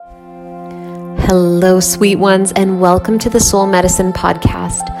Hello, sweet ones, and welcome to the Soul Medicine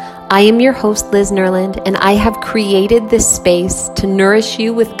Podcast. I am your host, Liz Nerland, and I have created this space to nourish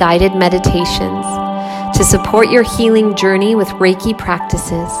you with guided meditations, to support your healing journey with Reiki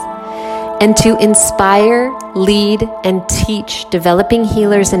practices, and to inspire, lead, and teach developing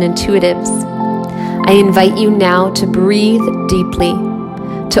healers and intuitives. I invite you now to breathe deeply,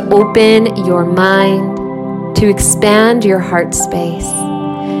 to open your mind, to expand your heart space,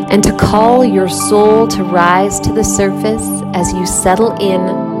 and to call your soul to rise to the surface as you settle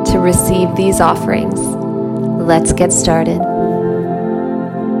in to receive these offerings. Let's get started.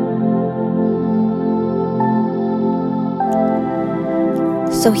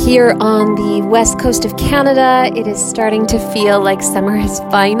 So here on the west coast of Canada, it is starting to feel like summer has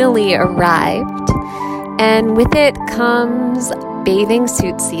finally arrived. And with it comes bathing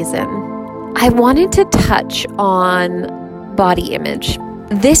suit season. I wanted to touch on body image.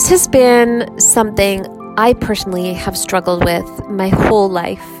 This has been something I personally have struggled with my whole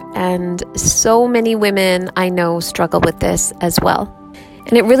life, and so many women I know struggle with this as well.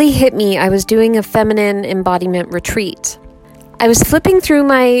 And it really hit me. I was doing a feminine embodiment retreat. I was flipping through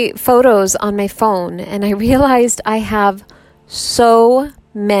my photos on my phone, and I realized I have so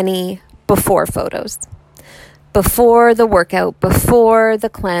many before photos. Before the workout, before the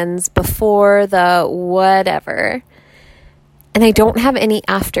cleanse, before the whatever. And I don't have any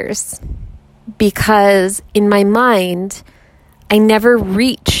afters because in my mind, I never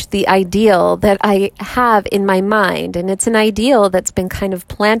reach the ideal that I have in my mind. And it's an ideal that's been kind of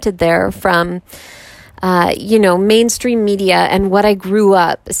planted there from, mainstream media and what I grew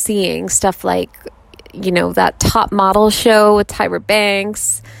up seeing. Stuff like, that top model show with Tyra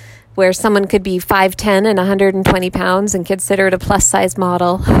Banks, where someone could be 5'10" and 120 pounds and considered a plus size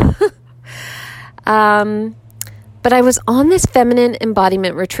model. But I was on this feminine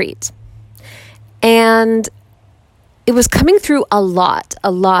embodiment retreat, and it was coming through a lot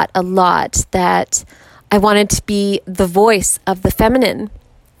that I wanted to be the voice of the feminine.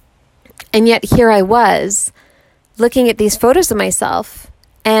 And yet here I was looking at these photos of myself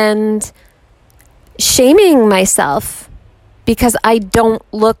and shaming myself because I don't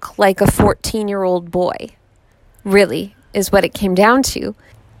look like a 14-year-old boy, really, is what it came down to.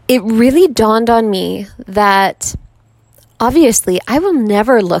 It really dawned on me that obviously, I will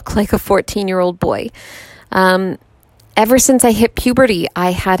never look like a 14-year-old boy. Ever since I hit puberty,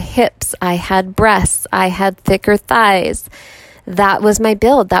 I had hips, I had breasts, I had thicker thighs. That was my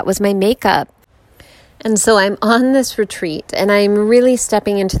build, that was my makeup. And so I'm on this retreat, and I'm really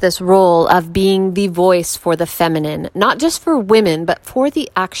stepping into this role of being the voice for the feminine, not just for women, but for the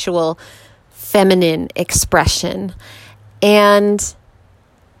actual feminine expression. And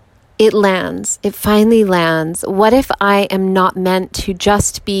it finally lands. What if I am not meant to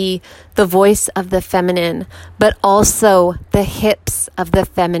just be the voice of the feminine, but also the hips of the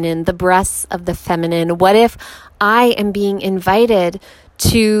feminine, the breasts of the feminine? What if I am being invited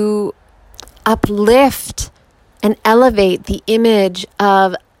to uplift and elevate the image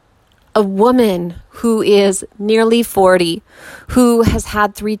of a woman who is nearly 40, who has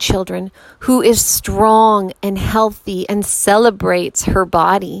had 3 children, who is strong and healthy and celebrates her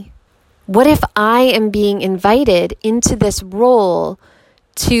body? What if I am being invited into this role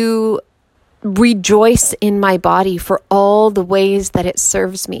to rejoice in my body for all the ways that it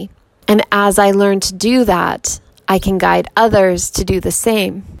serves me? And as I learn to do that, I can guide others to do the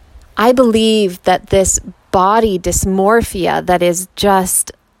same. I believe that this body dysmorphia that is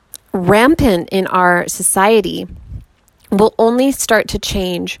just rampant in our society will only start to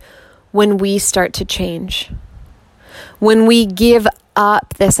change when we start to change. When we give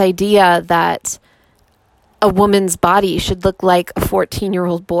up this idea that a woman's body should look like a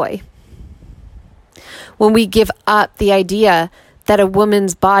 14-year-old boy. When we give up the idea that a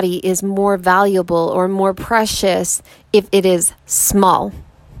woman's body is more valuable or more precious if it is small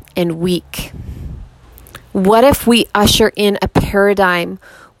and weak. What if we usher in a paradigm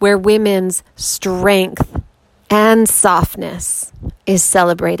where women's strength and softness is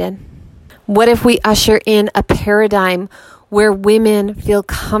celebrated? What if we usher in a paradigm where women feel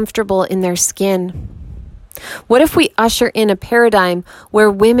comfortable in their skin? What if we usher in a paradigm where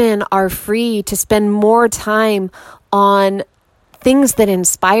women are free to spend more time on things that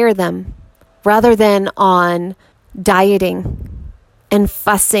inspire them rather than on dieting and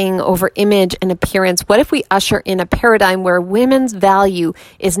fussing over image and appearance? What if we usher in a paradigm where women's value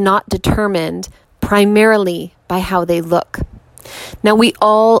is not determined primarily by how they look? Now, we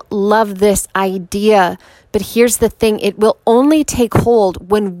all love this idea, but here's the thing. It will only take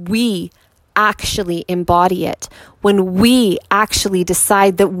hold when we actually embody it, when we actually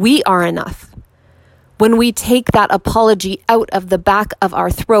decide that we are enough, when we take that apology out of the back of our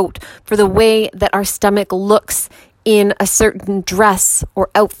throat for the way that our stomach looks in a certain dress or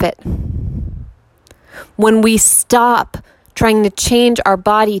outfit, when we stop trying to change our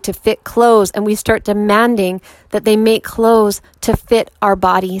body to fit clothes and we start demanding that they make clothes to fit our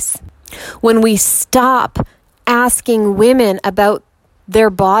bodies, when we stop asking women about their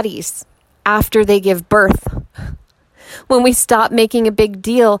bodies after they give birth, when we stop making a big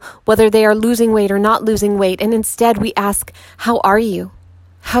deal whether they are losing weight or not losing weight, and instead we ask, how are you?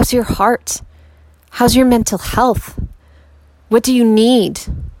 How's your heart? How's your mental health? What do you need?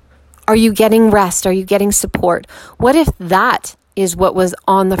 Are you getting rest? Are you getting support? What if that is what was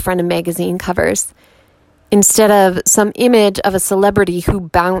on the front of magazine covers instead of some image of a celebrity who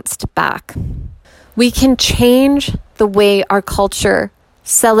bounced back? We can change the way our culture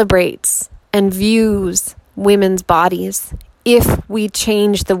celebrates and views women's bodies if we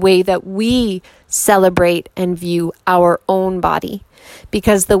change the way that we celebrate and view our own body.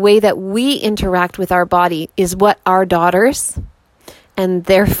 Because the way that we interact with our body is what our daughters and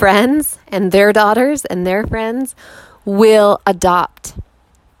their friends and their daughters and their friends will adopt.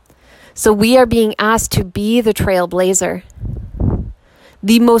 So we are being asked to be the trailblazer.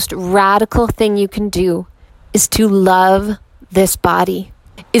 The most radical thing you can do is to love this body,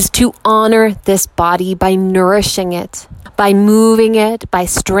 is to honor this body by nourishing it, by moving it, by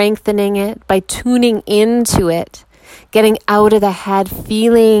strengthening it, by tuning into it, getting out of the head,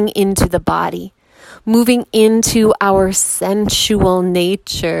 feeling into the body, moving into our sensual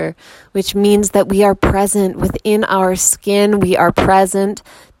nature, which means that we are present within our skin. We are present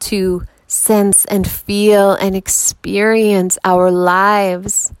to sense and feel and experience our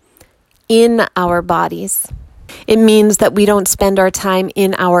lives in our bodies. It means that we don't spend our time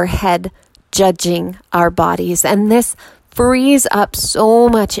in our head judging our bodies. And this frees up so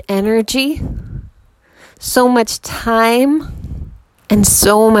much energy, so much time, and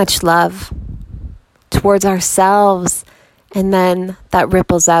so much love towards ourselves, and then that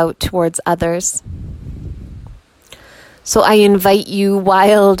ripples out towards others. So I invite you,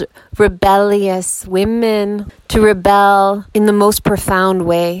 wild, rebellious women, to rebel in the most profound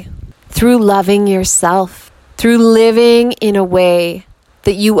way, through loving yourself, through living in a way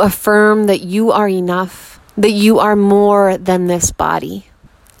that you affirm that you are enough, that you are more than this body.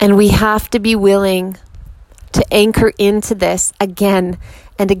 And we have to be willing to anchor into this again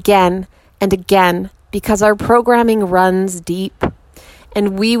and again and again, because our programming runs deep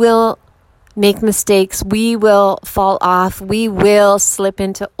and we will make mistakes, we will fall off, we will slip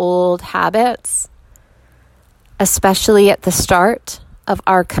into old habits, especially at the start of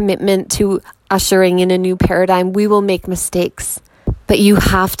our commitment to ushering in a new paradigm. We will make mistakes, but you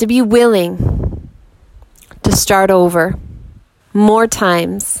have to be willing to start over more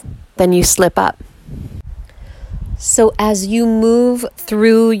times than you slip up. So as you move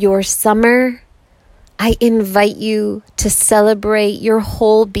through your summer, I invite you to celebrate your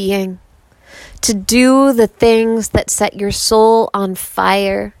whole being, to do the things that set your soul on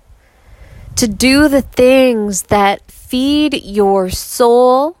fire, to do the things that feed your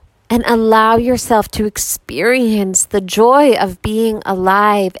soul and allow yourself to experience the joy of being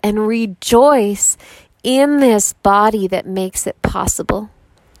alive and rejoice in this body that makes it possible.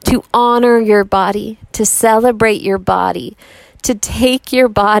 To honor your body, to celebrate your body, to take your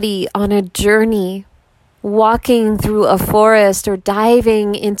body on a journey, walking through a forest or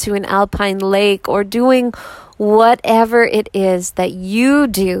diving into an alpine lake or doing whatever it is that you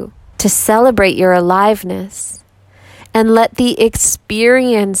do to celebrate your aliveness, and let the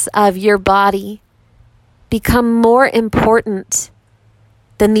experience of your body become more important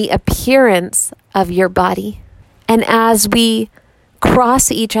than the appearance of your body. And as we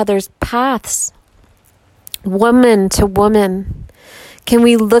cross each other's paths, woman to woman, can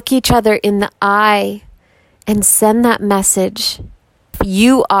we look each other in the eye and send that message?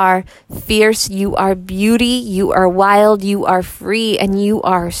 You are fierce, you are beauty, you are wild, you are free, and you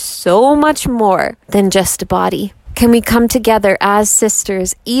are so much more than just a body. Can we come together as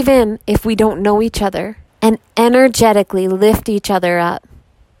sisters, even if we don't know each other, and energetically lift each other up?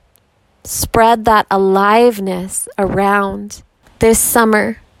 Spread that aliveness around. This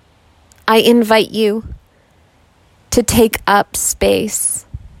summer, I invite you to take up space.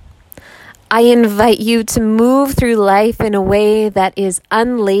 I invite you to move through life in a way that is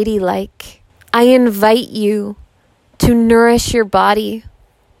unladylike. I invite you to nourish your body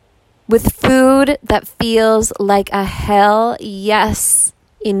with food that feels like a hell yes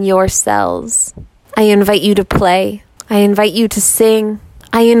in your cells. I invite you to play. I invite you to sing.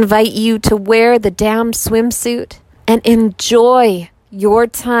 I invite you to wear the damn swimsuit and enjoy your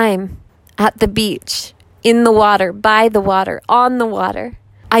time at the beach in the water, by the water, on the water.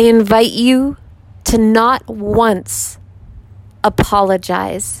 I invite you to not once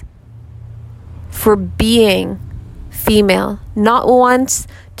apologize for being female, not once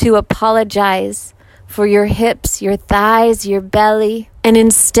to apologize for your hips, your thighs, your belly, and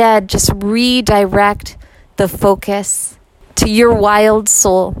instead just redirect the focus to your wild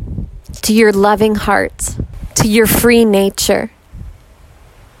soul, to your loving heart, to your free nature.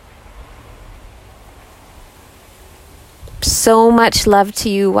 So much love to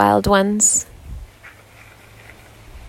you, wild ones.